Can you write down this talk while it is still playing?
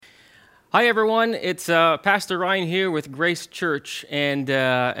Hi everyone, it's Pastor Ryan here with Grace Church,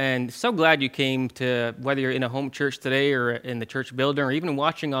 and so glad you came to, whether you're in a home church today or in the church building or even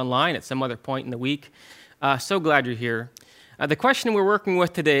watching online at some other point in the week. So glad you're here. The question we're working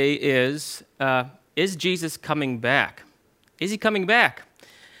with today is Jesus coming back? Is he coming back?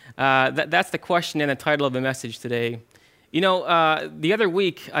 That's the question and the title of the message today. You know, the other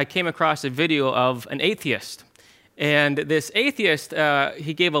week I came across a video of an atheist. And this atheist,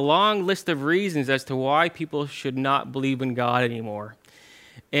 he gave a long list of reasons as to why people should not believe in God anymore.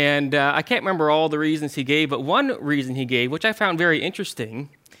 And I can't remember all the reasons he gave, but one reason he gave, which I found very interesting,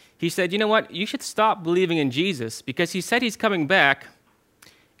 he said, you know what, you should stop believing in Jesus because he said he's coming back.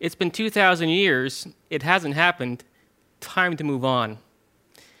 It's been 2,000 years. It hasn't happened. Time to move on.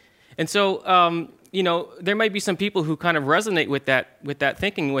 And so, you know, there might be some people who kind of resonate with that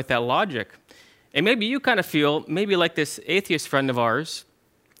thinking, with that logic. And maybe you kind of feel, maybe like this atheist friend of ours,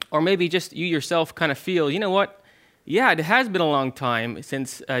 or maybe just you yourself kind of feel, you know what? Yeah, it has been a long time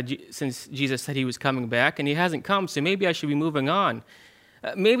since Jesus said he was coming back, and he hasn't come, so maybe I should be moving on.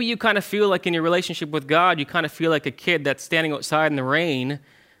 Maybe you kind of feel like in your relationship with God, you kind of feel like a kid that's standing outside in the rain,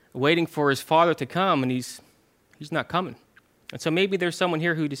 waiting for his father to come, and he's not coming. And so maybe there's someone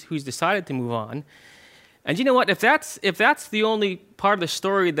here who's decided to move on. And you know what? If that's the only part of the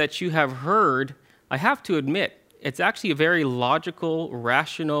story that you have heard, I have to admit, it's actually a very logical,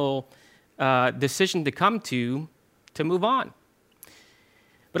 rational decision to come to move on.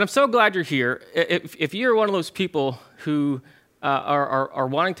 But I'm so glad you're here. If you're one of those people who are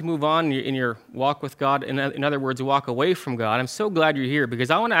wanting to move on in your walk with God, in other words, walk away from God, I'm so glad you're here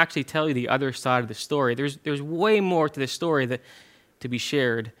because I want to actually tell you the other side of the story. There's way more to this story to be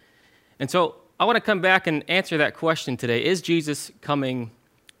shared. And so I want to come back and answer that question today. Is Jesus coming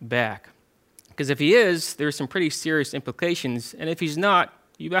back? Because if he is, there's some pretty serious implications. And if he's not,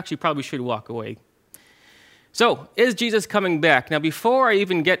 you actually probably should walk away. So, is Jesus coming back? Now, before I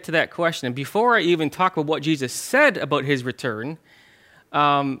even get to that question, and before I even talk about what Jesus said about his return,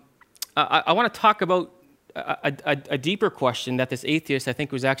 I want to talk about a deeper question that this atheist, I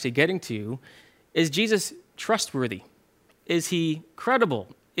think, was actually getting to. Is Jesus trustworthy? Is he credible?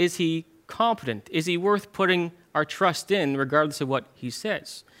 Is he competent? Is he worth putting our trust in regardless of what he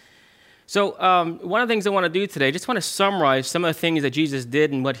says? So one of the things I want to do today, I just want to summarize some of the things that Jesus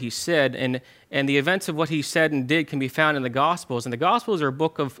did and what he said, and the events of what he said and did can be found in the Gospels. And the Gospels are a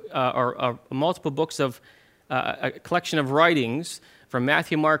book of, are multiple books of a collection of writings from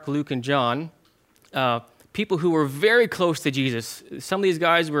Matthew, Mark, Luke, and John. People who were very close to Jesus. Some of these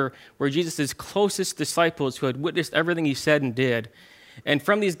guys were Jesus' closest disciples who had witnessed everything he said and did. And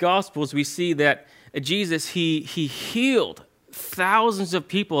from these Gospels, we see that Jesus, he healed thousands of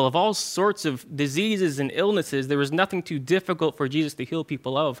people of all sorts of diseases and illnesses. There was nothing too difficult for Jesus to heal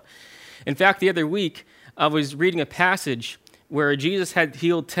people of. In fact, the other week, I was reading a passage where Jesus had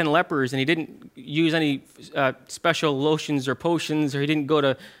healed 10 lepers, and he didn't use any special lotions or potions, or he didn't go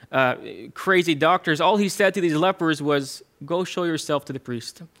to crazy doctors. All he said to these lepers was, go show yourself to the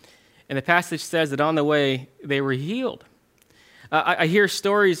priest. And the passage says that on the way, they were healed. I hear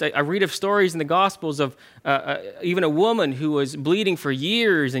stories, I read of stories in the Gospels of even a woman who was bleeding for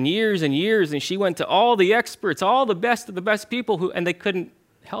years and years and years, and she went to all the experts, all the best of the best people, and they couldn't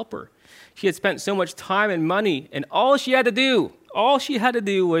help her. She had spent so much time and money, and all she had to do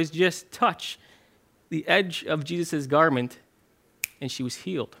was just touch the edge of Jesus' garment, and she was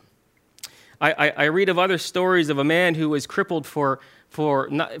healed. I read of other stories of a man who was crippled for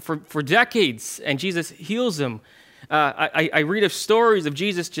decades, and Jesus heals him. I read of stories of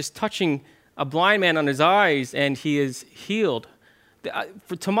Jesus just touching a blind man on his eyes, and he is healed.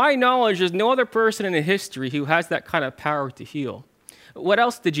 To my knowledge, there's no other person in history who has that kind of power to heal. What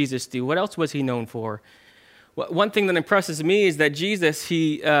else did Jesus do? What else was he known for? One thing that impresses me is that Jesus,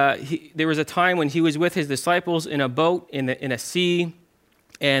 there was a time when he was with his disciples in a boat in a sea,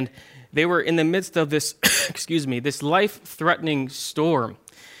 and they were in the midst of this, this life-threatening storm.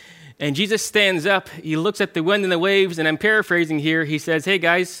 And Jesus stands up, he looks at the wind and the waves, and I'm paraphrasing here, he says, hey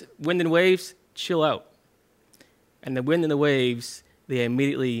guys, wind and waves, chill out. And the wind and the waves, they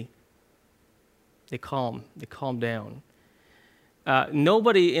calm down.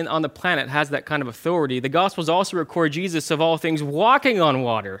 Nobody on the planet has that kind of authority. The Gospels also record Jesus, of all things, walking on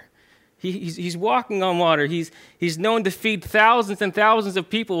water. He's walking on water. He's known to feed thousands and thousands of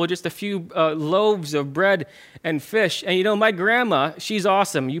people with just a few loaves of bread and fish. And you know, my grandma, she's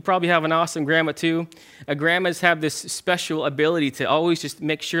awesome. You probably have an awesome grandma too. Grandmas have this special ability to always just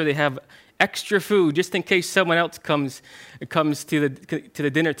make sure they have extra food just in case someone else comes to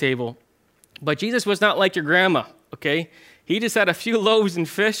the dinner table. But Jesus was not like your grandma, okay? He just had a few loaves and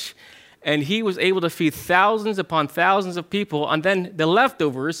fish, And he was able to feed thousands upon thousands of people. And then the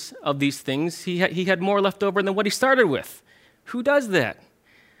leftovers of these things, he had more left over than what he started with. Who does that?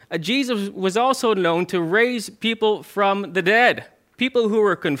 Jesus was also known to raise people from the dead, people who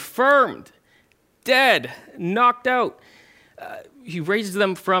were confirmed dead, knocked out. He raises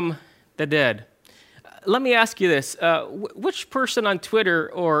them from the dead. Let me ask you this. Which person on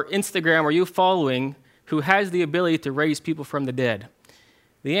Twitter or Instagram are you following who has the ability to raise people from the dead?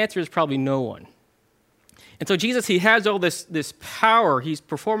 The answer is probably no one. And so Jesus, he has all this power. He's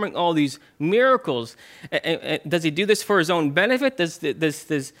performing all these miracles. And does he do this for his own benefit? Is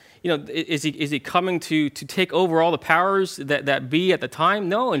he coming to take over all the powers that be at the time?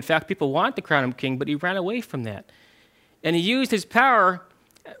 No. In fact, people want to crown him king, but he ran away from that. And he used his power.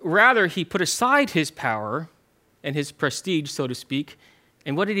 Rather, he put aside his power and his prestige, so to speak.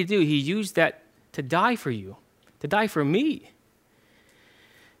 And what did he do? He used that to die for you, to die for me.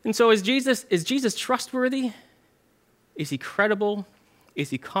 And so is Jesus trustworthy? Is he credible?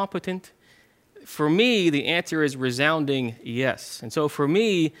 Is he competent? For me, the answer is resounding yes. And so for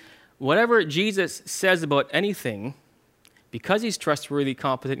me, whatever Jesus says about anything, because he's trustworthy,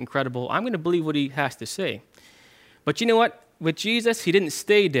 competent, and credible, I'm going to believe what he has to say. But you know what? With Jesus, he didn't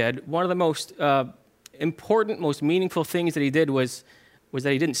stay dead. One of the most important, most meaningful things that he did was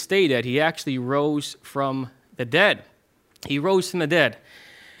that he didn't stay dead. He actually rose from the dead. He rose from the dead.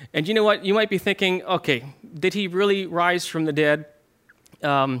 And you know what? You might be thinking, okay, did he really rise from the dead?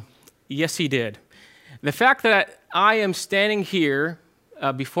 Yes, he did. The fact that I am standing here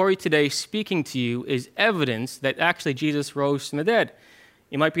before you today speaking to you is evidence that actually Jesus rose from the dead.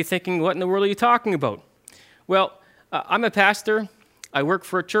 You might be thinking, what in the world are you talking about? Well, I'm a pastor. I work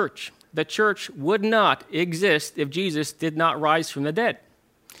for a church. The church would not exist if Jesus did not rise from the dead.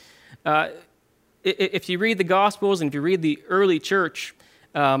 If you read the Gospels and if you read the early church,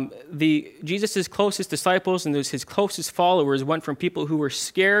 Jesus' closest disciples and his closest followers went from people who were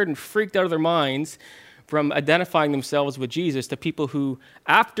scared and freaked out of their minds from identifying themselves with Jesus to people who,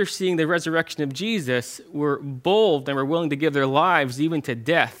 after seeing the resurrection of Jesus, were bold and were willing to give their lives even to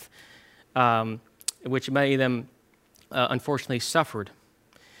death, which many of them unfortunately suffered.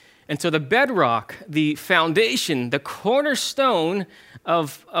 And so the bedrock, the foundation, the cornerstone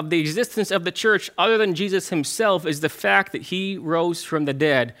of the existence of the church, other than Jesus himself, is the fact that he rose from the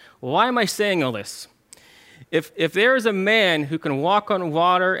dead. Why am I saying all this? If there is a man who can walk on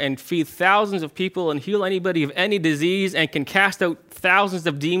water and feed thousands of people and heal anybody of any disease and can cast out thousands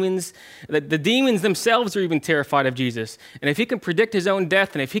of demons, the demons themselves are even terrified of Jesus. And if he can predict his own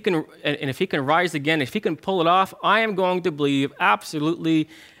death, and if he can rise again, if he can pull it off, I am going to believe absolutely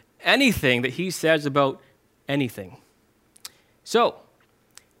anything that he says about anything. So,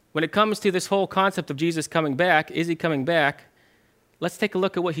 when it comes to this whole concept of Jesus coming back, is he coming back? Let's take a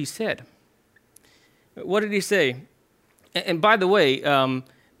look at what he said. What did he say? And by the way,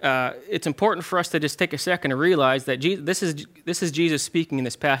 it's important for us to just take a second to realize that this is Jesus speaking in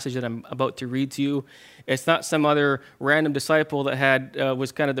this passage that I'm about to read to you. It's not some other random disciple that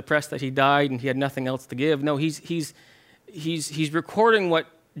was kind of depressed that he died and he had nothing else to give. No, he's recording what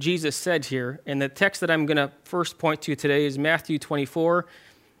Jesus said here. And the text that I'm going to first point to today is Matthew 24.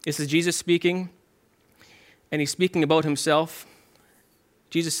 This is Jesus speaking, and he's speaking about himself.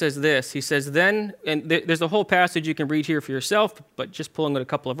 Jesus says this. He says, then, and there's a whole passage you can read here for yourself, but just pulling out a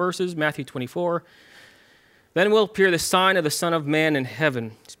couple of verses, Matthew 24. Then will appear the sign of the Son of Man in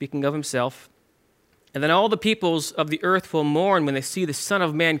heaven, speaking of himself. And then all the peoples of the earth will mourn when they see the Son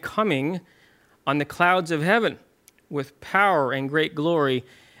of Man coming on the clouds of heaven with power and great glory.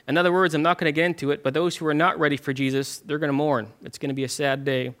 In other words, I'm not going to get into it, but those who are not ready for Jesus, they're going to mourn. It's going to be a sad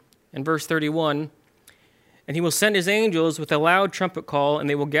day. In verse 31, and he will send his angels with a loud trumpet call, and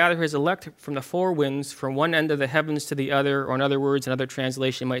they will gather his elect from the four winds, from one end of the heavens to the other, or in other words, another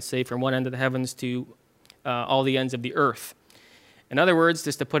translation might say, from one end of the heavens to all the ends of the earth. In other words,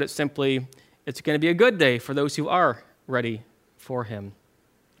 just to put it simply, it's going to be a good day for those who are ready for him.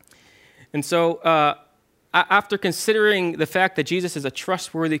 And so, after considering the fact that Jesus is a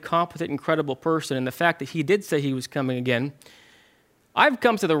trustworthy, competent, and credible person, and the fact that he did say he was coming again, I've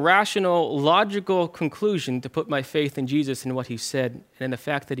come to the rational, logical conclusion to put my faith in Jesus and what he said, and in the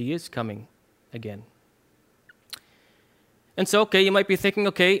fact that he is coming again. And so, okay, you might be thinking,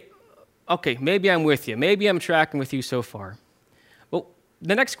 okay, maybe I'm with you. Maybe I'm tracking with you so far. Well,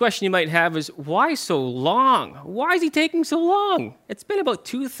 the next question you might have is, why so long? Why is he taking so long? It's been about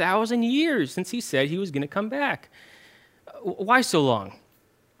 2,000 years since he said he was going to come back. Why so long?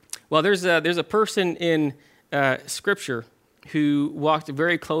 Well, there's a person in Scripture who walked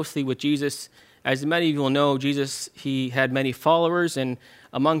very closely with Jesus. As many of you will know, Jesus, he had many followers, and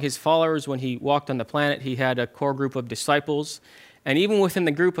among his followers when he walked on the planet, he had a core group of disciples. And even within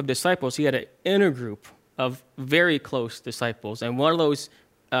the group of disciples, he had an inner group of very close disciples. And one of those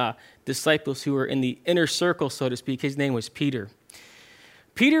disciples who were in the inner circle, so to speak, his name was Peter.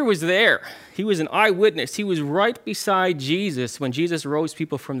 Peter was there. He was an eyewitness. He was right beside Jesus when Jesus rose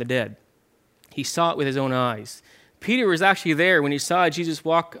people from the dead. He saw it with his own eyes. Peter was actually there when he saw Jesus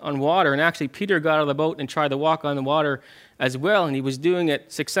walk on water, and actually Peter got out of the boat and tried to walk on the water as well, and he was doing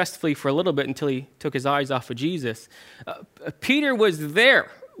it successfully for a little bit until he took his eyes off of Jesus. Peter was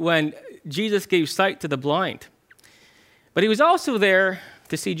there when Jesus gave sight to the blind, but he was also there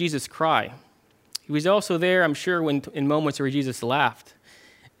to see Jesus cry. He was also there, I'm sure, in moments where Jesus laughed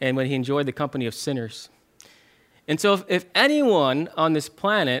and when he enjoyed the company of sinners. And so if anyone on this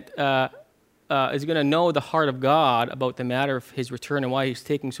planet is going to know the heart of God about the matter of his return and why he's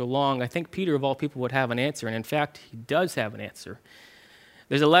taking so long, I think Peter, of all people, would have an answer. And in fact, he does have an answer.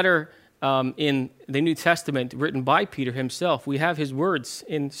 There's a letter in the New Testament written by Peter himself. We have his words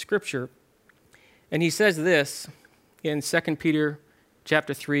in Scripture. And he says this in 2 Peter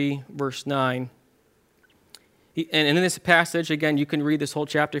chapter 3, verse 9. And in this passage, again, you can read this whole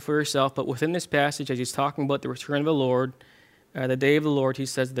chapter for yourself, but within this passage, as he's talking about the return of the Lord, the day of the Lord, he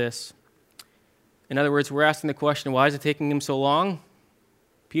says this. In other words, we're asking the question, why is it taking him so long?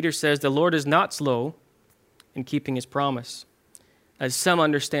 Peter says, the Lord is not slow in keeping his promise, as some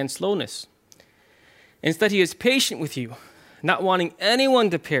understand slowness. Instead, he is patient with you, not wanting anyone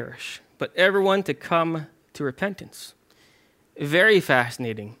to perish, but everyone to come to repentance. Very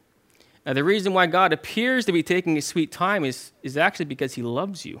fascinating. The reason why God appears to be taking his sweet time is actually because he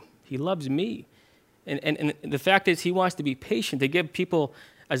loves you. He loves me. And the fact is, he wants to be patient, to give people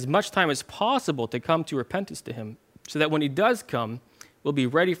as much time as possible to come to repentance to him, so that when he does come, we'll be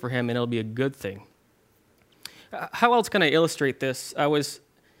ready for him and it'll be a good thing. How else can I illustrate this? I was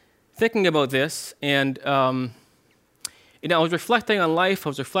thinking about this, and I was reflecting on life. I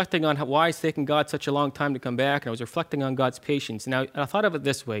was reflecting on why it's taking God such a long time to come back, and I was reflecting on God's patience. And I thought of it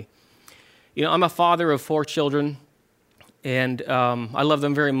this way. I'm a father of 4 children, and I love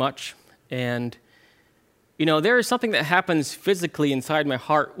them very much. And there is something that happens physically inside my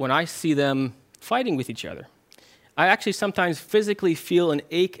heart when I see them fighting with each other. I actually sometimes physically feel an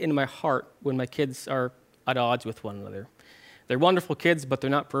ache in my heart when my kids are at odds with one another. They're wonderful kids, but they're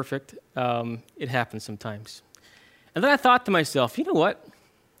not perfect. It happens sometimes. And then I thought to myself, you know what?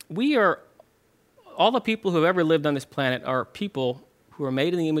 All the people who have ever lived on this planet are people who are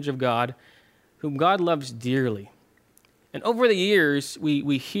made in the image of God, whom God loves dearly. And over the years,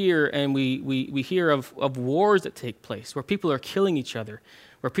 we hear of wars that take place, where people are killing each other,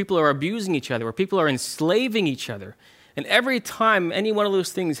 where people are abusing each other, where people are enslaving each other. And every time any one of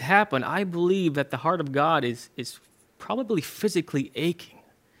those things happen, I believe that the heart of God is probably physically aching,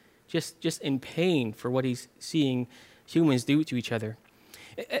 just in pain for what he's seeing humans do to each other.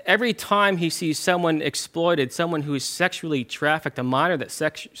 Every time he sees someone exploited, someone who is sexually trafficked, a minor that's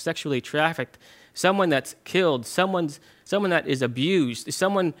sexually trafficked, someone that's killed, someone that is abused,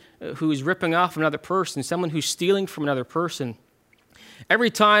 someone who is ripping off another person, someone who's stealing from another person. Every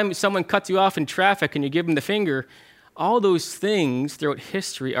time someone cuts you off in traffic and you give them the finger, all those things throughout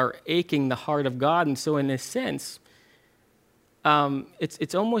history are aching the heart of God. And so in a sense,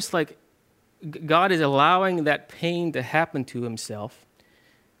 it's almost like God is allowing that pain to happen to himself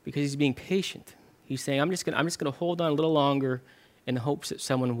because he's being patient. He's saying, I'm just going to hold on a little longer in the hopes that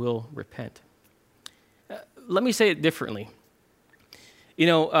someone will repent. Let me say it differently.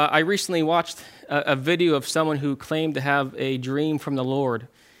 I recently watched a video of someone who claimed to have a dream from the Lord.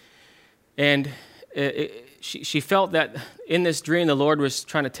 And she felt that in this dream, the Lord was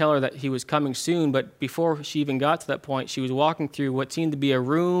trying to tell her that he was coming soon. But before she even got to that point, she was walking through what seemed to be a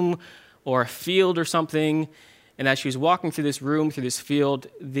room or a field or something. And as she was walking through this room, through this field,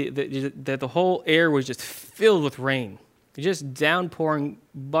 the whole air was just filled with rain. Just downpouring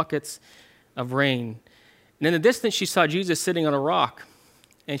buckets of rain. And in the distance, she saw Jesus sitting on a rock.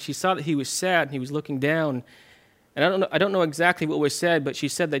 And she saw that he was sad, and he was looking down. And I don't know exactly what was said, but she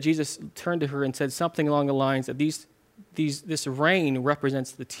said that Jesus turned to her and said something along the lines that this rain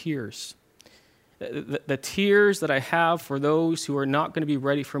represents the tears. The tears that I have for those who are not going to be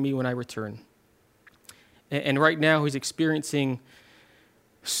ready for me when I return. And right now, he's experiencing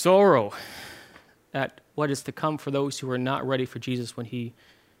sorrow at what is to come for those who are not ready for Jesus when he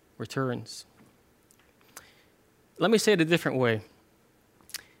returns. Let me say it a different way.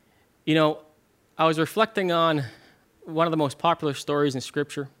 I was reflecting on one of the most popular stories in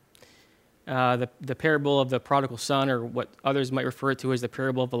Scripture, the parable of the prodigal son, or what others might refer to as the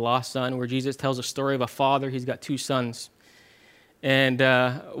parable of the lost son, where Jesus tells a story of a father. He's got 2 sons. And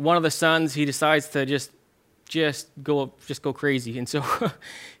one of the sons, he decides to just go crazy. And so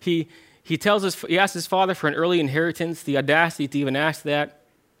he asks his father for an early inheritance, the audacity to even ask that,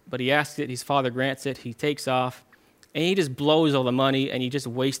 but he asks it, his father grants it, he takes off, and he just blows all the money, and he just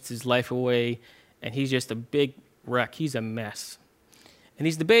wastes his life away, and he's just a big wreck. He's a mess. And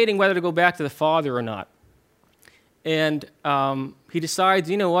he's debating whether to go back to the father or not. And he decides,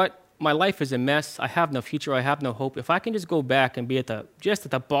 you know what? My life is a mess. I have no future. I have no hope. If I can just go back and be just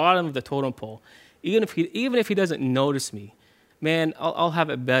at the bottom of the totem pole, even if he doesn't notice me, man, I'll have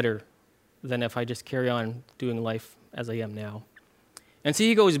it better than if I just carry on doing life as I am now. And so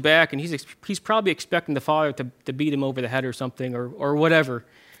he goes back, and he's probably expecting the father to beat him over the head or something or whatever.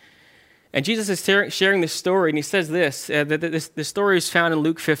 And Jesus is sharing this story, and he says this. This story is found in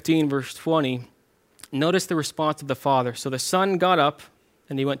Luke 15, verse 20. Notice the response of the father. So the son got up,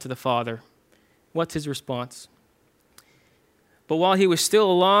 and he went to the father. What's his response? But while he was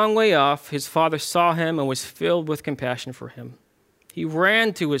still a long way off, his father saw him and was filled with compassion for him. He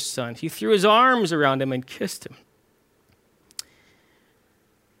ran to his son. He threw his arms around him and kissed him.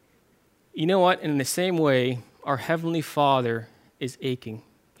 You know what? In the same way, our Heavenly Father is aching.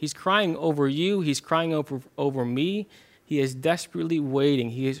 He's crying over you. He's crying over me. He is desperately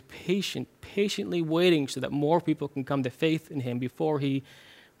waiting. He is patiently waiting so that more people can come to faith in him before he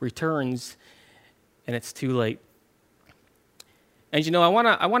returns, and it's too late. And you know, I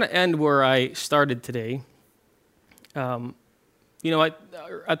want to end where I started today. At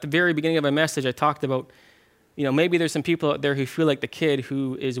the very beginning of my message, I talked about, maybe there's some people out there who feel like the kid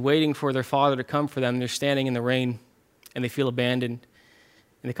who is waiting for their father to come for them. They're standing in the rain, and they feel abandoned,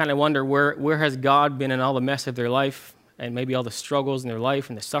 and they kind of wonder where has God been in all the mess of their life, and maybe all the struggles in their life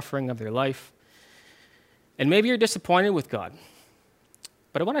and the suffering of their life. And maybe you're disappointed with God.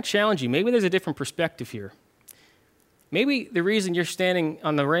 But I want to challenge you. Maybe there's a different perspective here. Maybe the reason you're standing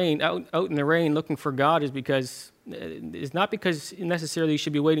on the rain, out in the rain looking for God is not because necessarily you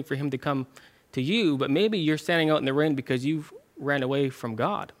should be waiting for him to come to you, but maybe you're standing out in the rain because you've ran away from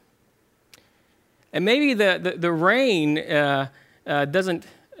God. And maybe the rain doesn't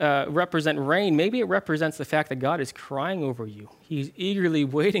represent rain. Maybe it represents the fact that God is crying over you. He's eagerly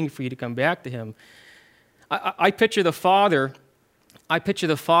waiting for you to come back to him. I picture the father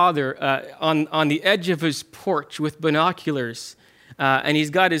on the edge of his porch with binoculars, and he's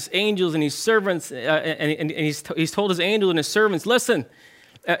got his angels and his servants, and he's told his angels and his servants, listen,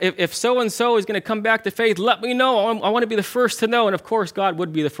 if so-and-so is going to come back to faith, let me know. I want to be the first to know. And of course, God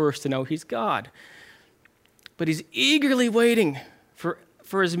would be the first to know. He's God. But he's eagerly waiting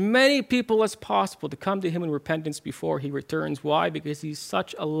for as many people as possible to come to him in repentance before he returns. Why? Because he's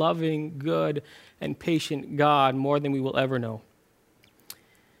such a loving, good, and patient God, more than we will ever know.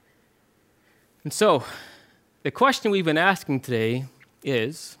 And so, the question we've been asking today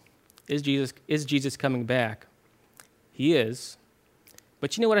is Jesus coming back? He is.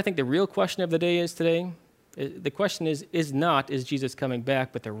 But you know what I think the real question of the day is today? The question is Jesus coming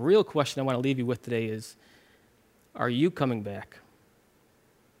back? But the real question I want to leave you with today is, are you coming back?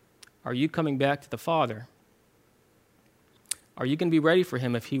 Are you coming back to the Father? Are you going to be ready for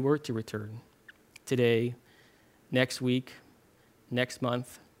him if he were to return today, next week, next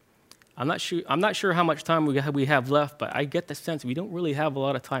month? I'm not sure how much time we have left, but I get the sense we don't really have a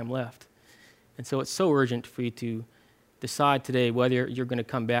lot of time left. And so it's so urgent for you to decide today whether you're going to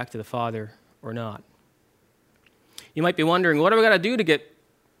come back to the Father or not. You might be wondering, what do I got to do to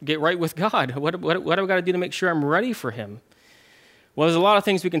get right with God? What do I got to do to make sure I'm ready for him? Well, there's a lot of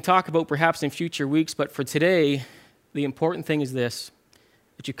things we can talk about perhaps in future weeks, but for today, the important thing is this,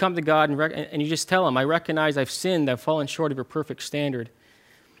 that you come to God and you just tell him, I recognize I've sinned, I've fallen short of your perfect standard.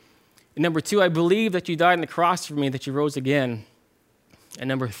 And number 2, I believe that you died on the cross for me, that you rose again. And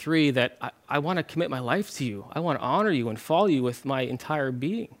number 3, that I want to commit my life to you. I want to honor you and follow you with my entire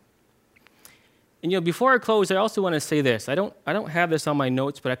being. And before I close, I also want to say this. I don't have this on my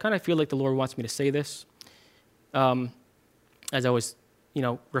notes, but I kind of feel like the Lord wants me to say this. As I was,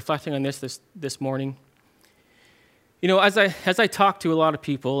 reflecting on this morning. As I talk to a lot of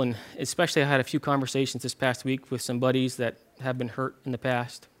people, and especially I had a few conversations this past week with some buddies that have been hurt in the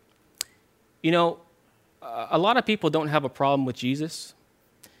past. A lot of people don't have a problem with Jesus.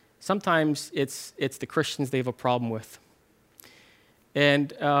 Sometimes it's the Christians they have a problem with.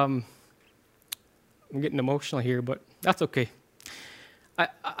 And I'm getting emotional here, but that's okay.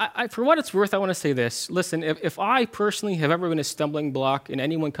 I for what it's worth, I want to say this. Listen, if I personally have ever been a stumbling block in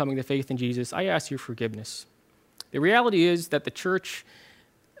anyone coming to faith in Jesus, I ask your forgiveness. The reality is that the church,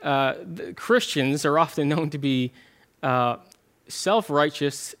 the Christians are often known to be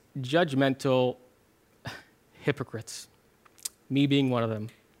self-righteous, judgmental hypocrites. me being one of them.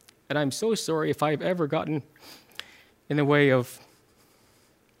 And I'm so sorry if I've ever gotten in the way of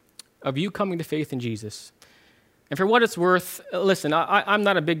you coming to faith in Jesus. And for what it's worth, listen, I'm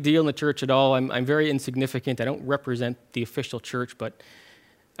not a big deal in the church at all. I'm very insignificant. I don't represent the official church, but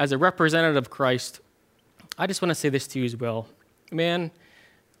as a representative of Christ, I just want to say this to you as well. Man,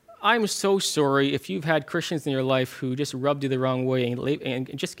 I'm so sorry if you've had Christians in your life who just rubbed you the wrong way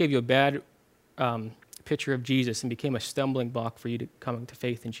and just gave you a bad picture of Jesus and became a stumbling block for you to come to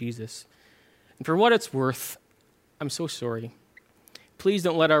faith in Jesus. And for what it's worth, I'm so sorry. Please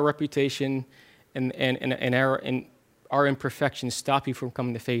don't let our reputation and our imperfections stop you from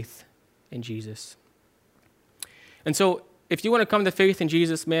coming to faith in Jesus. And so, if you want to come to faith in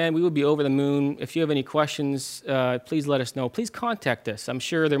Jesus, man, we would be over the moon. If you have any questions, please let us know. Please contact us. I'm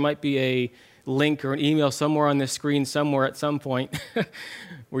sure there might be a link or an email somewhere on this screen somewhere at some point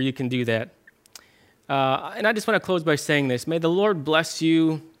where you can do that. And I just want to close by saying this. May the Lord bless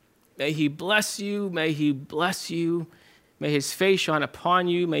you. May he bless you. May he bless you. May his face shine upon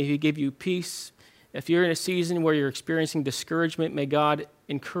you. May he give you peace. If you're in a season where you're experiencing discouragement, may God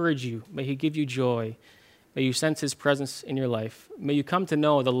encourage you. May he give you joy. May you sense his presence in your life. May you come to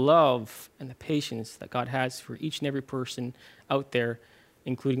know the love and the patience that God has for each and every person out there,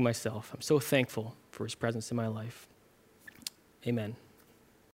 including myself. I'm so thankful for his presence in my life. Amen.